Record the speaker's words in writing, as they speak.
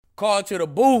call to the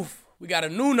booth. We got a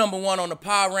new number one on the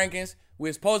power rankings. We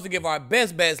were supposed to give our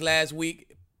best bets last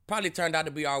week. Probably turned out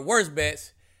to be our worst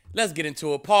bets. Let's get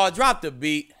into it. Paul, drop the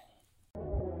beat.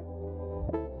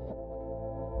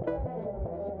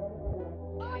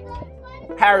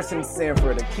 Harrison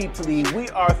Sanford, Akeem Talib. We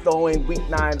are throwing week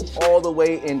 9 all the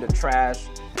way into trash.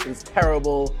 It's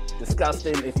terrible,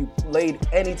 disgusting. If you laid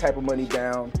any type of money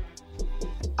down,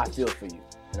 I feel for you.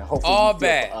 And hopefully all you feel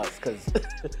bad for us, because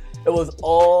it was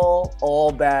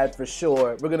all bad for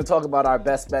sure. We're going to talk about our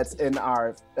best bets in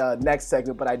our next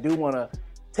segment, but I do want to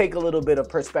take a little bit of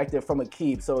perspective from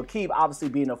Akeem. So Akeem, obviously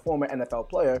being a former NFL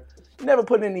player, never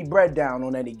put any bread down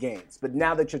on any games. But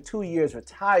now that you're 2 years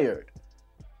retired,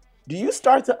 do you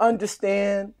start to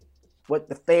understand what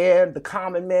the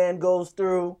common man goes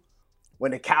through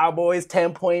when the Cowboys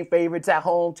 10-point favorites at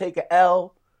home take a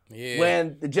L? Yeah.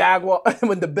 When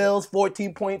the Bills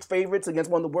 14-point favorites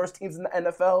against one of the worst teams in the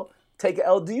NFL take a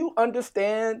L? Do you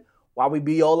understand why we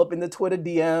be all up in the Twitter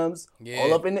DMs,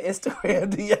 all up in the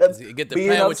Instagram DMs? You get to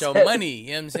playing with your money,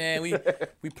 you know what I'm saying?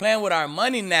 We playing with our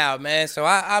money now, man. So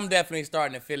I'm definitely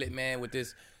starting to feel it, man, with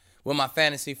my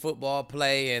fantasy football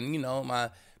play and,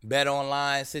 my bet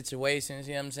online situations,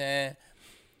 you know what I'm saying?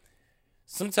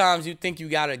 Sometimes you think you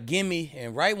got a gimme,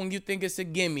 and right when you think it's a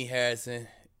gimme, Harrison,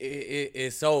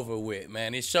 it's over with,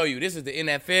 man. It show you this is the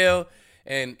NFL,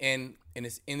 and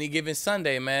it's any given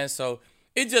Sunday, man. So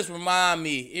it just remind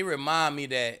me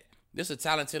that this is a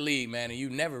talented league, man, and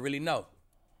you never really know.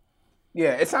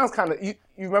 Yeah, it sounds kind of, you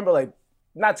remember, like,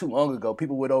 not too long ago,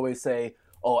 people would always say,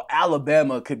 oh,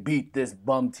 Alabama could beat this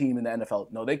bum team in the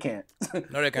NFL. No, they can't.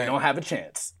 No, they can't. They don't have a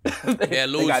chance. They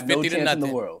lose got 50 no to chance nothing in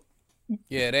the world.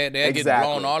 Yeah, they Exactly. get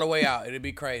blown all the way out. It'd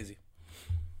be crazy.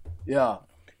 Yeah.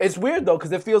 It's weird, though,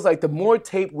 because it feels like the more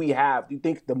tape we have, you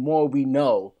think the more we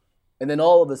know. And then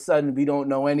all of a sudden, we don't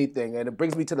know anything. And it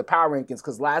brings me to the power rankings,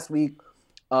 because last week,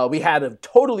 we had a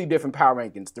totally different power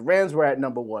rankings. The Rams were at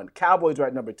number 1. Cowboys were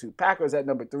at number 2. Packers at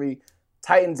number 3.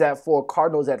 Titans at 4.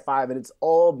 Cardinals at 5. And it's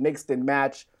all mixed and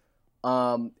matched.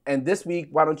 And this week,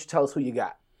 why don't you tell us who you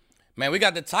got? Man, we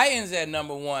got the Titans at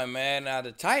number 1, man. Now,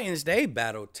 the Titans, they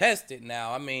battle-tested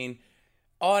now. I mean,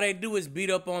 all they do is beat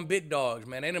up on big dogs,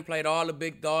 man. They done played all the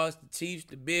big dogs, the Chiefs,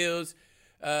 the Bills,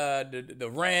 the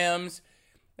Rams.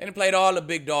 They done played all the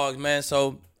big dogs, man.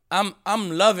 So I'm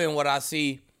loving what I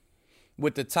see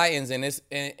with the Titans.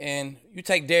 And you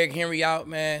take Derrick Henry out,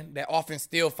 man, that offense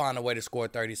still find a way to score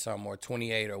 30-something or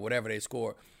 28 or whatever they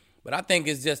score. But I think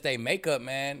it's just their makeup,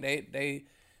 man.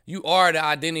 You are the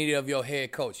identity of your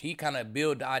head coach. He kind of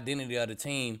build the identity of the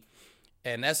team.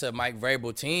 And that's a Mike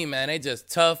Vrabel team, man. They just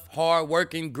tough,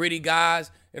 hard-working, gritty guys.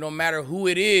 It don't matter who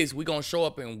it is. We going to show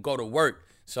up and go to work.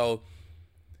 So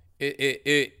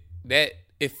it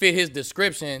fit his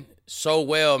description so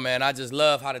well, man. I just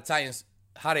love how the Titans,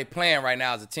 how they playing right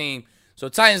now as a team. So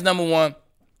Titans number 1.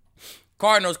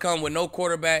 Cardinals come with no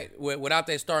quarterback, without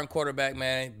their starting quarterback,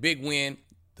 man. Big win.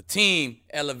 The team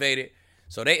elevated.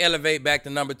 So they elevate back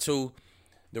to number 2.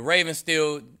 The Ravens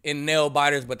still in nail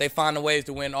biters, but they find the ways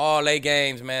to win all their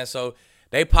games, man. So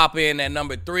they pop in at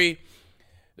number 3.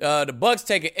 The Bucs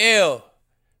take an L,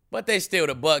 but they still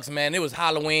the Bucs, man. It was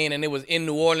Halloween and it was in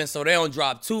New Orleans, so they don't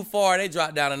drop too far. They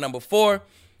drop down to number 4.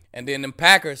 And then the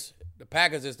Packers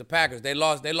is the Packers. They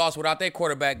lost without their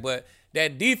quarterback, but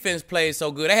that defense played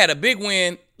so good. They had a big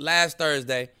win last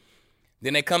Thursday.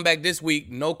 Then they come back this week,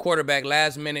 no quarterback,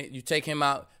 last minute. You take him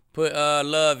out, put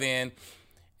Love in.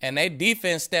 And their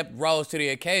defense rose to the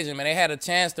occasion, man. They had a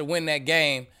chance to win that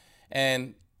game.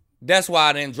 And that's why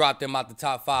I didn't drop them out the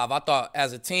top 5. I thought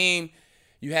as a team,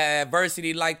 you had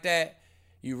adversity like that.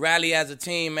 You rally as a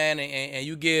team, man, and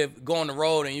you go on the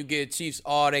road and you give Chiefs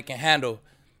all they can handle.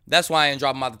 That's why I didn't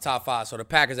drop them out the top 5. So the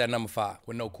Packers at number 5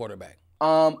 with no quarterback.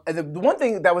 And the one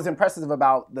thing that was impressive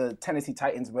about the Tennessee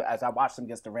Titans, as I watched them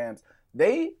against the Rams,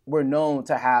 they were known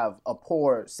to have a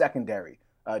poor secondary.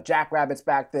 Jack Rabbit's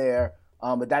back there,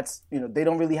 but that's, they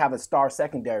don't really have a star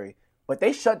secondary. But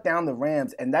they shut down the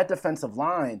Rams, and that defensive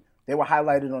line, they were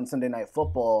highlighted on Sunday Night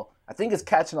Football, I think is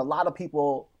catching a lot of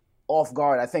people off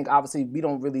guard. I think, obviously,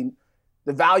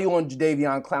 the value on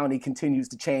Jadeveon Clowney continues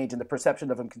to change, and the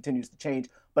perception of him continues to change.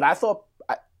 But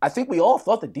I think we all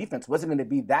thought the defense wasn't going to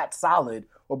be that solid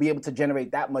or be able to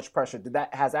generate that much pressure.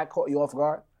 Has that caught you off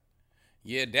guard?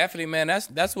 Yeah, definitely, man.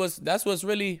 That's what's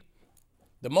really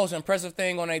the most impressive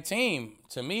thing on their team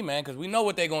to me, man, because we know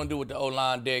what they're going to do with the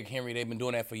O-line, Derrick Henry. They've been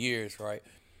doing that for years, right?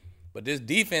 But this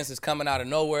defense is coming out of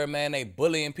nowhere, man. They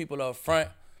bullying people up front.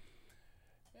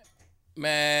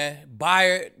 Man,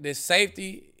 Byard, this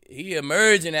safety, he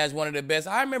emerging as one of the best.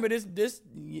 I remember this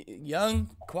young,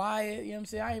 quiet, you know what I'm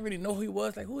saying? I didn't really know who he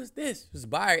was. Like, who is this? It was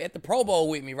Byard at the Pro Bowl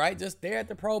with me, right? Just there at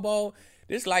the Pro Bowl.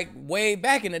 This like way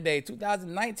back in the day,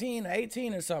 2019 or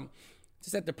 18 or something.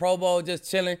 Just at the Pro Bowl, just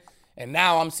chilling. And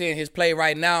now I'm seeing his play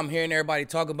right now. I'm hearing everybody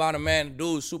talk about him, man. The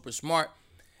dude's super smart,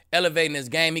 elevating his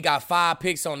game. He got 5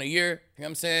 picks on the year. You know what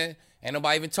I'm saying? Ain't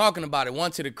nobody even talking about it.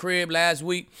 Went to the crib last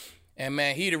week. And,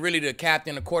 man, he really the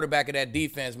captain, the quarterback of that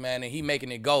defense, man. And he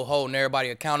making it go, holding everybody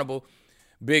accountable.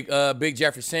 Big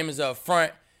Jeffrey Simmons up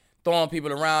front, throwing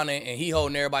people around, and he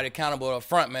holding everybody accountable up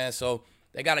front, man. So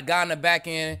they got a guy in the back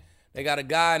end. They got a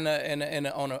guy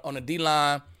on the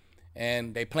D-line.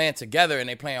 And they playing together, and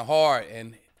they playing hard.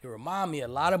 And it remind me a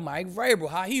lot of Mike Vrabel,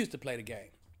 how he used to play the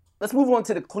game. Let's move on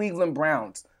to the Cleveland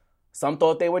Browns. Some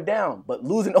thought they were down, but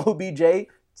losing OBJ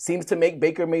seems to make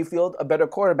Baker Mayfield a better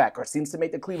quarterback, or seems to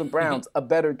make the Cleveland Browns a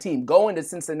better team. Going to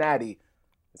Cincinnati,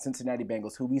 the Cincinnati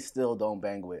Bengals, who we still don't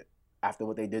bang with after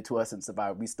what they did to us in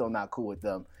Survivor. We still not cool with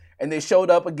them. And they showed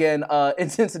up again in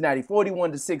Cincinnati,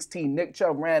 41-16. Nick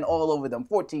Chubb ran all over them,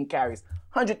 14 carries,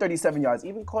 137 yards,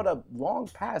 even caught a long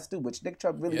pass too, which Nick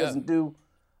Chubb really doesn't do.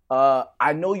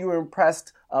 I know you were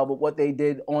impressed with what they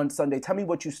did on Sunday. Tell me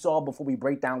what you saw before we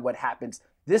break down what happens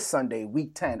this Sunday,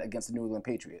 Week 10, against the New England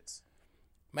Patriots.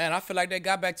 Man, I feel like they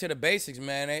got back to the basics,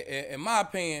 man. In my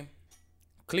opinion,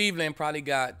 Cleveland probably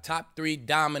got top 3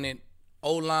 dominant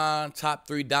O-line, top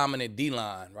 3 dominant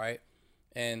D-line, right?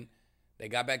 And they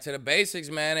got back to the basics,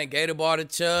 man. They gave the ball to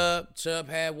Chubb. Chubb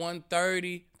had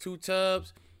 130, 2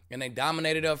 tubs, and they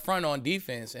dominated up front on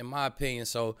defense, in my opinion.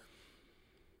 So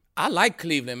I like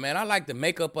Cleveland, man. I like the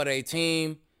makeup of their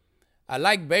team. I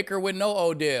like Baker with no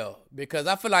Odell because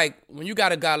I feel like when you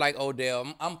got a guy like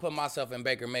Odell, I'm putting myself in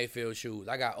Baker Mayfield's shoes.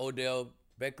 I got Odell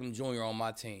Beckham Jr. on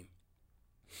my team.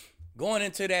 Going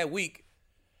into that week,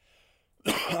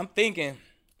 I'm thinking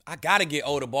I got to get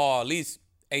O the ball at least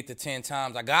 8 to 10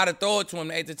 times. I got to throw it to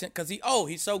him 8 to 10 because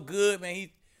he's so good, man. He's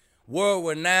world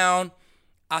renowned.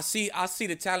 I see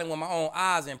the talent with my own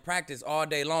eyes in practice all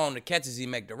day long, the catches he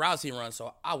make, the routes he runs.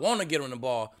 So I want to get him the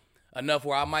ball enough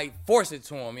where I might force it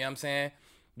to him, you know what I'm saying?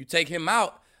 You take him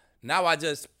out, now I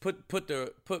just put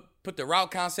the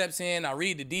route concepts in, I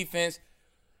read the defense.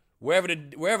 Wherever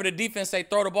the defense say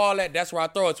throw the ball at, that's where I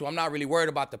throw it to. I'm not really worried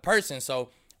about the person.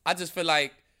 So I just feel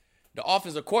like the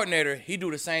offensive coordinator, he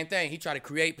do the same thing. He try to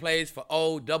create plays for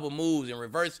O, double moves and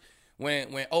reverse.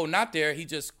 When O not there, he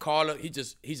just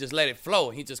let it flow.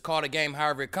 He just call the game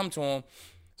however it come to him.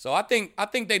 So I think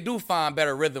they do find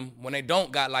better rhythm when they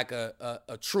don't got like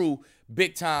a true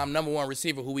big time number 1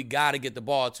 receiver who we gotta get the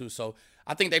ball to. So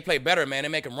I think they play better, man. They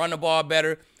make them run the ball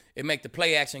better. It make the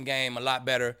play action game a lot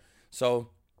better. So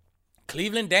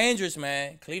Cleveland dangerous,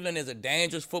 man. Cleveland is a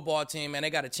dangerous football team, man.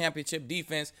 They got a championship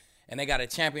defense and they got a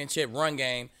championship run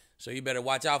game. So you better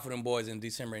watch out for them boys in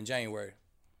December and January.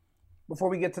 Before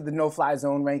we get to the no-fly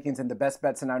zone rankings and the best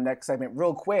bets in our next segment,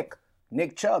 real quick,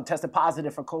 Nick Chubb tested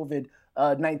positive for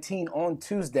COVID-19 on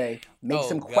Tuesday. Makes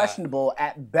him questionable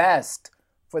at best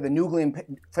for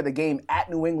the game at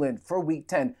New England for Week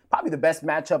 10. Probably the best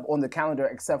matchup on the calendar,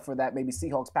 except for that maybe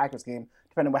Seahawks-Packers game,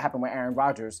 depending on what happened with Aaron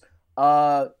Rodgers.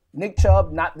 Nick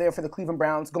Chubb not there for the Cleveland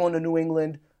Browns, going to New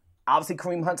England. Obviously,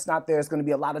 Kareem Hunt's not there. It's going to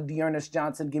be a lot of Dearness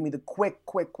Johnson. Give me the quick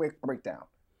breakdown.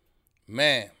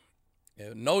 Man,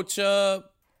 no Chubb.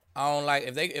 I don't like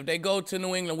if they go to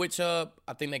New England with Chubb,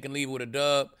 I think they can leave with a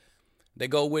dub. They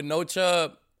go with no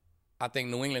Chubb, I think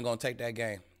New England gonna take that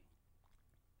game.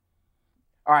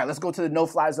 All right, let's go to the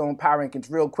no-fly zone power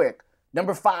rankings real quick.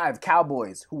 Number 5,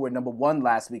 Cowboys, who were number 1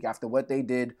 last week after what they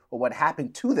did or what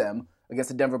happened to them against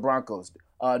the Denver Broncos.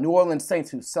 New Orleans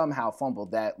Saints, who somehow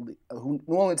fumbled that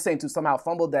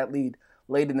lead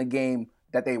late in the game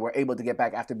that they were able to get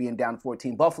back after being down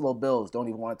 14. Buffalo Bills, don't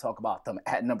even want to talk about them,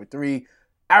 at number 3.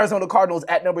 Arizona Cardinals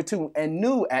at number 2, and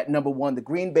new at number 1, the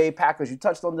Green Bay Packers. You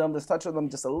touched on them. Let's touch on them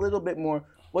just a little bit more.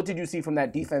 What did you see from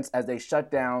that defense as they shut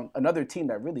down another team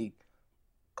that really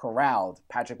corralled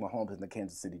Patrick Mahomes and the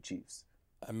Kansas City Chiefs?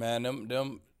 Man,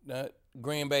 them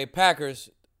Green Bay Packers,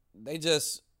 they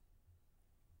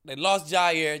lost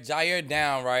Jair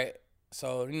down, right?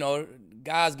 So,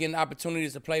 guys getting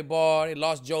opportunities to play ball. They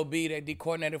lost Joe B. They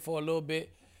de-coordinated for a little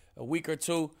bit, a week or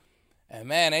two. And,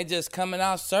 man, they just coming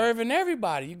out serving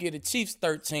everybody. You get the Chiefs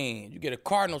 13. You get the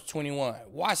Cardinals 21.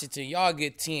 Washington, y'all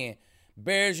get 10.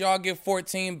 Bears, y'all get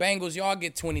 14. Bengals, y'all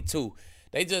get 22.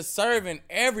 They just serving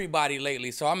everybody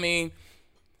lately. So, I mean,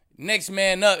 next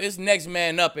man up. It's next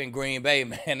man up in Green Bay,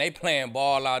 man. They playing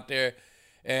ball out there.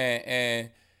 And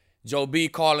Joe B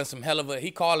calling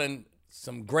he calling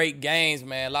some great games,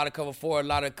 man. A lot of cover 4, a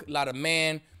lot of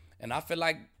man. And I feel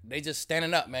like they just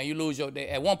standing up, man. You lose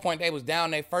at one point they was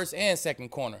down their first and second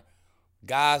corner.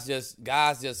 Guys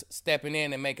just stepping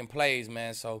in and making plays,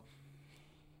 man. So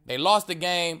they lost the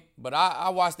game, but I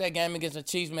watched that game against the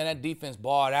Chiefs, man. That defense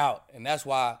balled out, and that's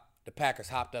why the Packers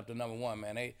hopped up to number one,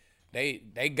 man.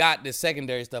 They got this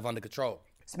secondary stuff under control.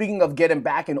 Speaking of getting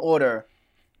back in order,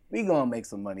 we gonna make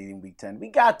some money in Week 10. We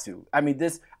got to. I mean,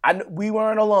 we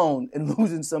weren't alone in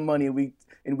losing some money in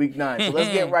Week 9. So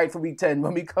let's get right for Week 10.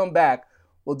 When we come back,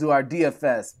 we'll do our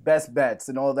DFS, best bets,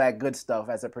 and all that good stuff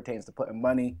as it pertains to putting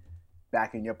money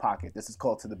back in your pocket. This is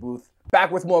Call to the Booth.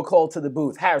 Back with more Call to the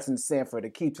Booth. Harrison Sanford,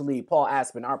 Akeem Talib, Paul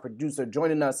Aspen, our producer,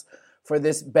 joining us for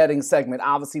this betting segment.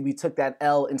 Obviously, we took that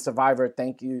L in Survivor.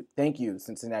 Thank you,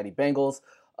 Cincinnati Bengals.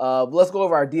 Let's go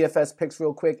over our DFS picks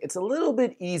real quick. It's a little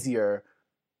bit easier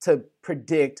to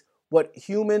predict what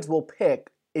humans will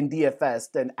pick in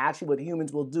DFS than actually what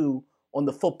humans will do on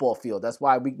the football field. That's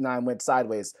why Week 9 went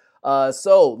sideways.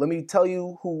 So let me tell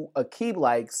you who Akeem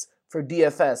likes for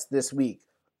DFS this week.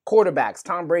 Quarterbacks,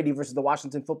 Tom Brady versus the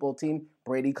Washington football team.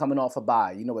 Brady coming off a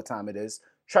bye. You know what time it is.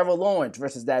 Trevor Lawrence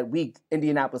versus that weak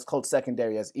Indianapolis Colts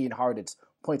secondary, as Ian Harditz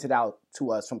pointed out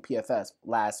to us from PFS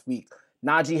last week.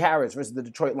 Najee Harris versus the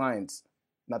Detroit Lions.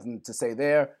 Nothing to say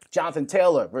there. Jonathan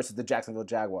Taylor versus the Jacksonville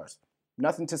Jaguars.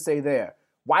 Nothing to say there.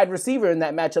 Wide receiver in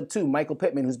that matchup too, Michael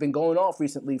Pittman, who's been going off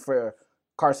recently for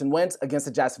Carson Wentz against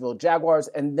the Jacksonville Jaguars.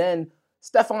 And then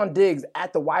Stephon Diggs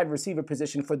at the wide receiver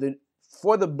position for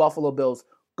the Buffalo Bills,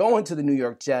 going to the New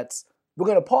York Jets. We're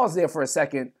going to pause there for a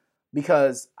second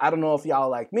because I don't know if y'all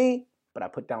like me, but I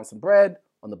put down some bread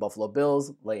on the Buffalo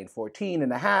Bills, laying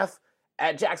 14.5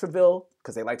 at Jacksonville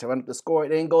because they like to run up the score. It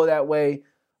didn't go that way.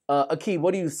 Akeem,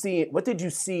 what did you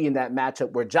see in that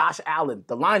matchup where Josh Allen,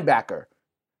 the linebacker,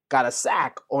 got a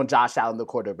sack on Josh Allen, the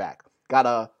quarterback, got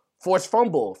a forced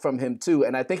fumble from him too,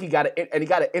 and I think he got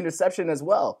an interception as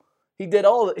well. He did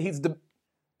all. He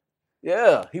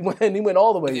went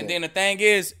all the way. And then the thing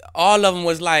is, all of them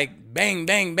was like bang,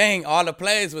 bang, bang. All the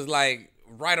plays was like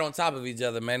right on top of each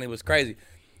other, man. It was crazy.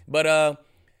 But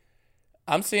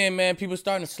I'm seeing, man, people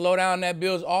starting to slow down that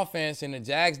Bills offense, and the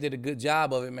Jags did a good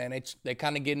job of it, man. They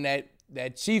kind of getting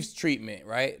that Chiefs treatment,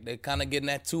 right? They're kind of getting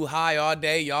that too high all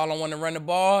day. Y'all don't want to run the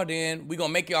ball, then we going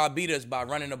to make y'all beat us by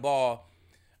running the ball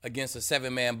against a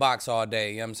 7-man box all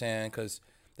day, you know what I'm saying? Because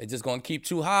they just going to keep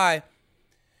too high.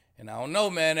 And I don't know,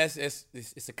 man. It's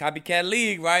a copycat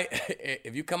league, right?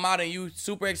 If you come out and you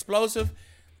super explosive,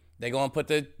 they're going to put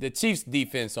the Chiefs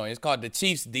defense on you. It's called the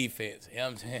Chiefs defense, you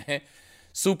know what I'm saying?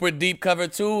 Super deep cover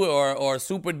 2 or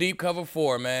super deep cover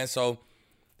 4, man. So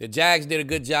the Jags did a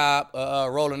good job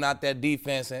rolling out that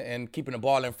defense and keeping the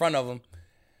ball in front of them.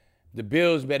 The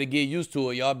Bills better get used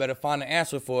to it. Y'all better find an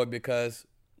answer for it because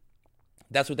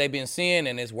that's what they've been seeing,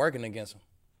 and it's working against them.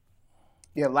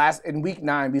 Yeah, in Week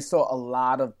 9, we saw a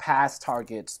lot of pass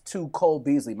targets to Cole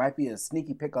Beasley. Might be a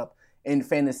sneaky pickup in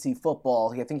fantasy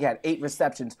football. I think he had 8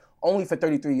 receptions, only for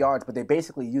 33 yards, but they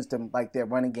basically used him like their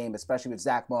running game, especially with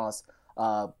Zach Moss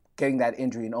getting that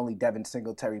injury and only Devin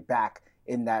Singletary back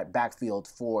in that backfield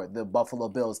for the Buffalo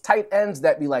Bills. Tight ends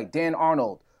that be like Dan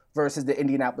Arnold versus the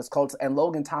Indianapolis Colts and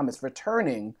Logan Thomas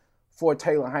returning for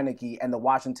Taylor Heineke and the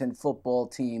Washington football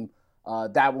team.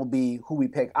 That will be who we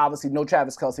pick. Obviously, no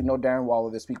Travis Kelce, no Darren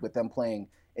Waller this week with them playing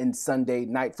in Sunday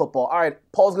Night Football. All right,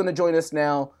 Paul's going to join us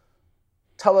now.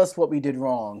 Tell us what we did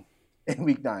wrong in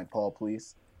Week 9, Paul,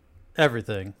 please.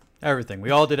 Everything. We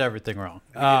all did everything wrong.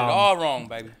 We did it all wrong,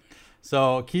 baby.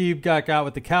 So Keeb got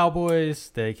with the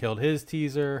Cowboys. They killed his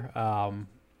teaser.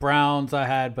 Browns I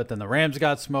had, but then the Rams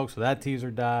got smoked, so that teaser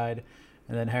died.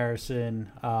 And then Harrison,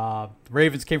 the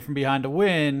Ravens came from behind to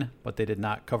win, but they did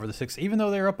not cover the 6, even though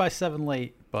they were up by 7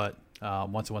 late. But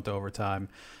once it went to overtime,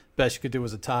 best you could do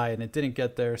was a tie, and it didn't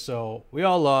get there. So we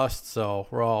all lost. So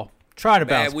we're all trying to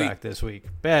bounce back this week.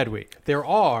 Bad week. There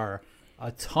are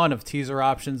a ton of teaser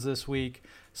options this week.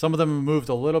 Some of them have moved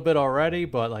a little bit already,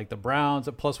 but like the Browns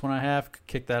at +1.5 could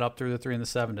kick that up through the 3 and the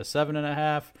 7 to 7.5.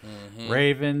 Mm-hmm.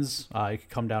 Ravens, you could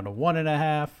come down to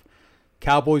 1.5.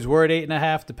 Cowboys were at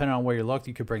 8.5. Depending on where you looked,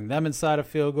 you could bring them inside a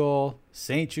field goal.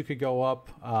 Saints, you could go up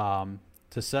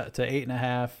to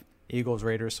 8.5. Eagles,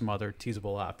 Raiders, some other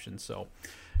teasable options. So,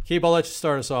 Keeb, I'll let you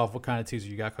start us off. What kind of teaser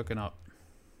you got cooking up?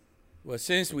 Well,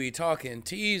 since we talking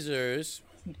teasers,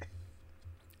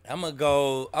 I'm gonna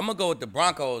go with the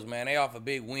Broncos, man. They off a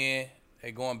big win.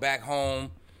 They going back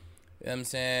home. You know what I'm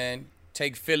saying?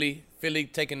 Take Philly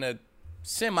taking the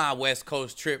semi-West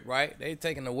Coast trip, right? They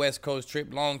taking the West Coast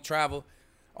trip, long travel,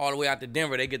 all the way out to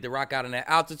Denver. They get to rock out in that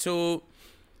altitude.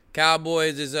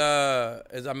 Cowboys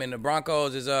the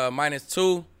Broncos is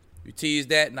 -2. You tease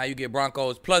that, now you get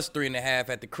Broncos plus 3.5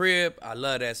 at the crib. I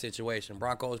love that situation.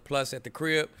 Broncos plus at the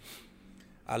crib.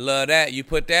 I love that. You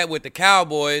put that with the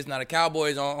Cowboys. Now the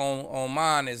Cowboys on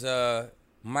mine is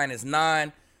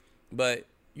 -9, but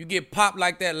you get popped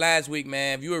like that last week,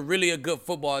 man. If you were really a good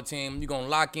football team, you're going to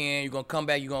lock in, you're going to come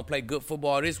back, you're going to play good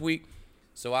football this week.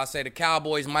 So I say the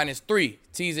Cowboys -3.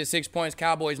 Tease at 6 points,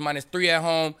 Cowboys -3 at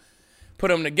home. Put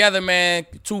them together, man.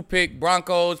 2-pick,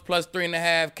 Broncos plus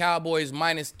 3.5, Cowboys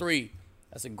 -3.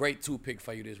 That's a great 2-pick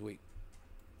for you this week.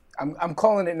 I'm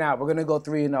calling it now. We're going to go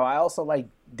 3-0. I also like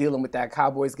dealing with that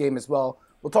Cowboys game as well.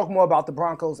 We'll talk more about the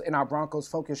Broncos in our Broncos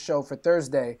Focus show for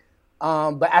Thursday.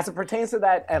 But as it pertains to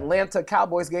that Atlanta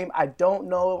Cowboys game, I don't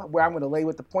know where I'm going to lay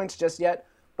with the points just yet,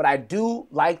 but I do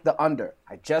like the under.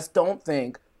 I just don't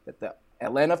think that the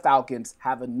Atlanta Falcons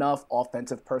have enough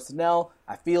offensive personnel.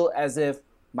 I feel as if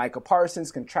Micah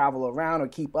Parsons can travel around or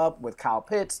keep up with Kyle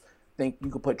Pitts. Think you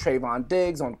could put Trayvon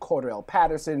Diggs on Cordell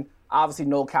Patterson. Obviously,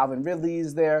 no Calvin Ridley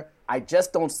is there. I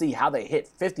just don't see how they hit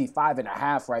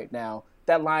 55.5 right now.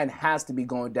 That line has to be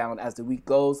going down as the week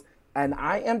goes. And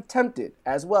I am tempted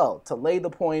as well to lay the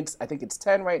points. I think it's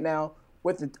 10 right now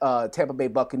with the Tampa Bay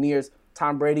Buccaneers.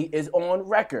 Tom Brady is on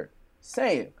record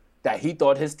saying that he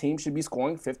thought his team should be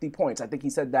scoring 50 points. I think he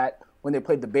said that when they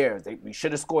played the Bears. We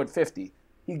should have scored 50.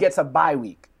 He gets a bye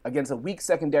week against a weak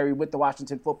secondary with the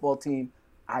Washington football team.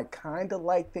 I kind of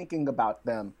like thinking about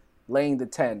them laying the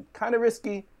 10. Kind of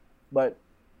risky, but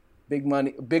big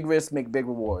money, big risk, make big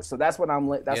rewards. So that's what I'm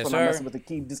messing with the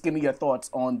key. Just give me your thoughts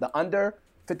on the under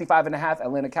 55.5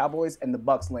 Atlanta Cowboys and the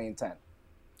Bucs laying 10.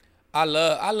 I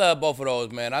love both of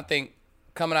those, man. I think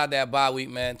coming out that bye week,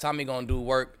 man, Tommy gonna do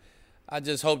work. I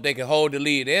just hope they can hold the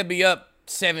lead. They'll be up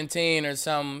 17 or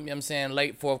something, you know what I'm saying,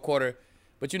 late fourth quarter.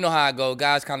 But you know how it goes.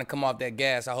 Guys kind of come off that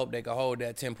gas. I hope they can hold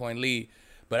that 10-point lead.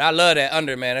 But I love that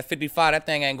under, man. At 55, that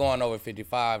thing ain't going over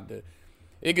 55.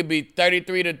 It could be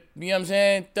 33 to, you know what I'm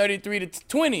saying, 33 to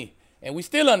 20. And we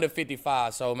still under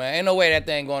 55. So, man, ain't no way that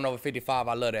thing going over 55.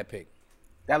 I love that pick.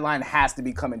 That line has to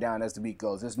be coming down as the week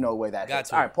goes. There's no way that hits.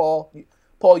 To. All right, Paul.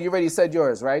 Paul, you already said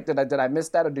yours, right? Did I miss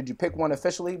that, or did you pick one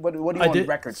officially? What are you on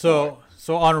record for?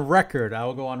 So on record, I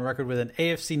will go on record with an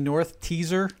AFC North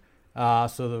teaser.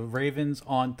 So the Ravens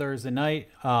on Thursday night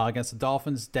against the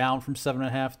Dolphins, down from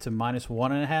 7.5 to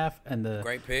 -1.5, and the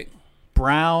great pick.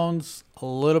 Browns, a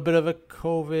little bit of a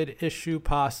COVID issue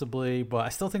possibly, but I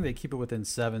still think they keep it within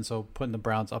 7. So putting the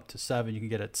Browns up to 7, you can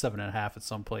get at 7.5 at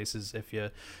some places if you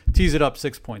tease it up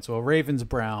 6 points. So a Ravens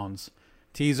Browns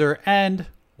teaser and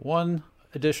one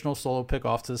additional solo pick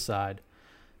off to the side.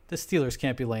 The Steelers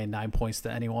can't be laying 9 points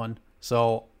to anyone,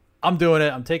 so I'm doing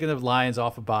it. I'm taking the Lions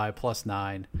off a bye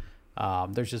 +9.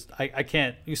 There's just I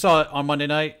can't. You saw it on Monday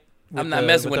night. I'm not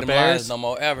messing with the Lions no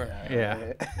more ever.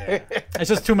 Yeah. It's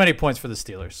just too many points for the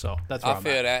Steelers, so that's where I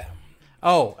feel that.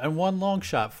 Oh, and one long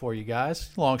shot for you guys.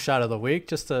 Long shot of the week,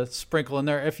 just to sprinkle in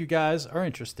there if you guys are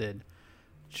interested.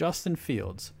 Justin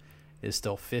Fields is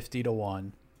still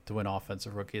 50-1 to win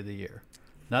Offensive Rookie of the Year.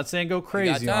 Not saying go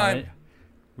crazy on it.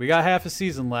 We got half a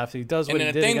season left. He does what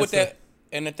he did against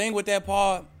And the thing with that,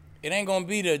 Paul, it ain't going to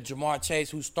be the Jamar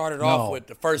Chase who started off with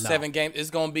the first 7 games.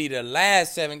 It's going to be the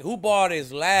last 7. Who bought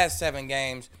his last 7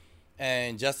 games?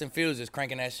 And Justin Fields is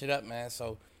cranking that shit up, man.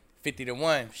 So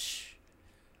 50-1,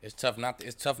 it's tough not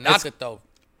to throw.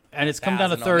 And it's come down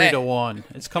to 30-1.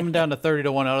 It's coming down to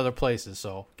 30-1 at other places.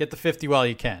 So get the 50 while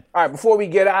you can. All right, before we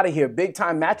get out of here, big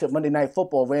time matchup Monday Night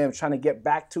Football. Rams trying to get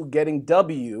back to getting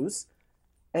W's.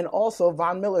 And also,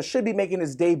 Von Miller should be making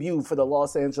his debut for the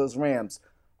Los Angeles Rams.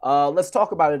 Let's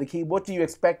talk about it, Akeem. What do you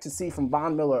expect to see from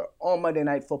Von Miller on Monday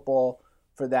Night Football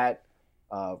for that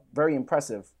very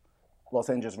impressive Los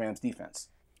Angeles Rams defense?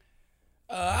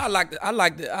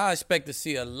 I expect to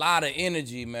see a lot of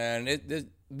energy, man.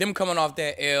 Them coming off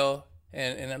that L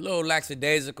and a little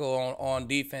lackadaisical on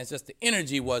defense. Just the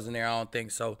energy wasn't there, I don't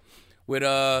think. So with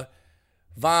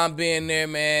Von being there,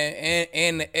 man,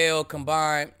 and the L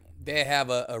combined, they have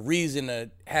a reason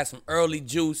to have some early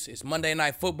juice. It's Monday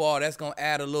Night Football. That's going to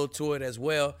add a little to it as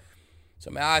well. So,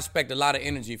 man, I expect a lot of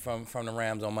energy from the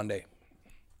Rams on Monday.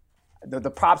 The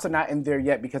props are not in there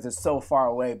yet because it's so far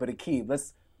away. But Akeem,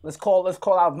 let's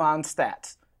call out Von's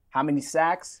stats. How many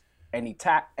sacks?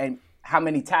 And how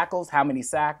many tackles? How many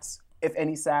sacks? If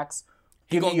any sacks?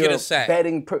 Give me your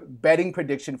betting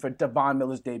prediction for Von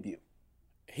Miller's debut.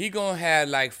 He gonna have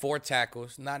like 4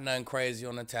 tackles, not nothing crazy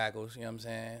on the tackles. You know what I'm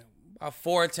saying? About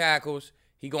 4 tackles.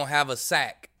 He gonna have a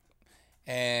sack,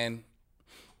 and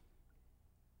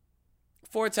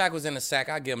 4 tackles in a sack.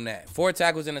 I give him that. 4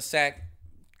 tackles in a sack.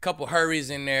 Couple hurries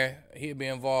in there. He'll be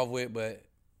involved with, but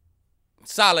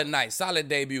solid night, solid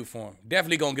debut for him.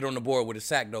 Definitely gonna get on the board with a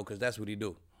sack though, because that's what he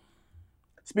do.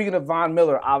 Speaking of Von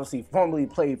Miller, obviously formerly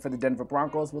played for the Denver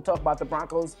Broncos. We'll talk about the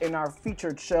Broncos in our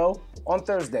featured show on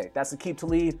Thursday. That's the Keep to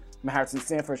Lead. I'm Harrison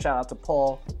Sanford. Shout out to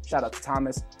Paul. Shout out to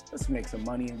Thomas. Let's make some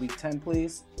money in Week 10,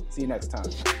 please. See you next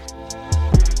time.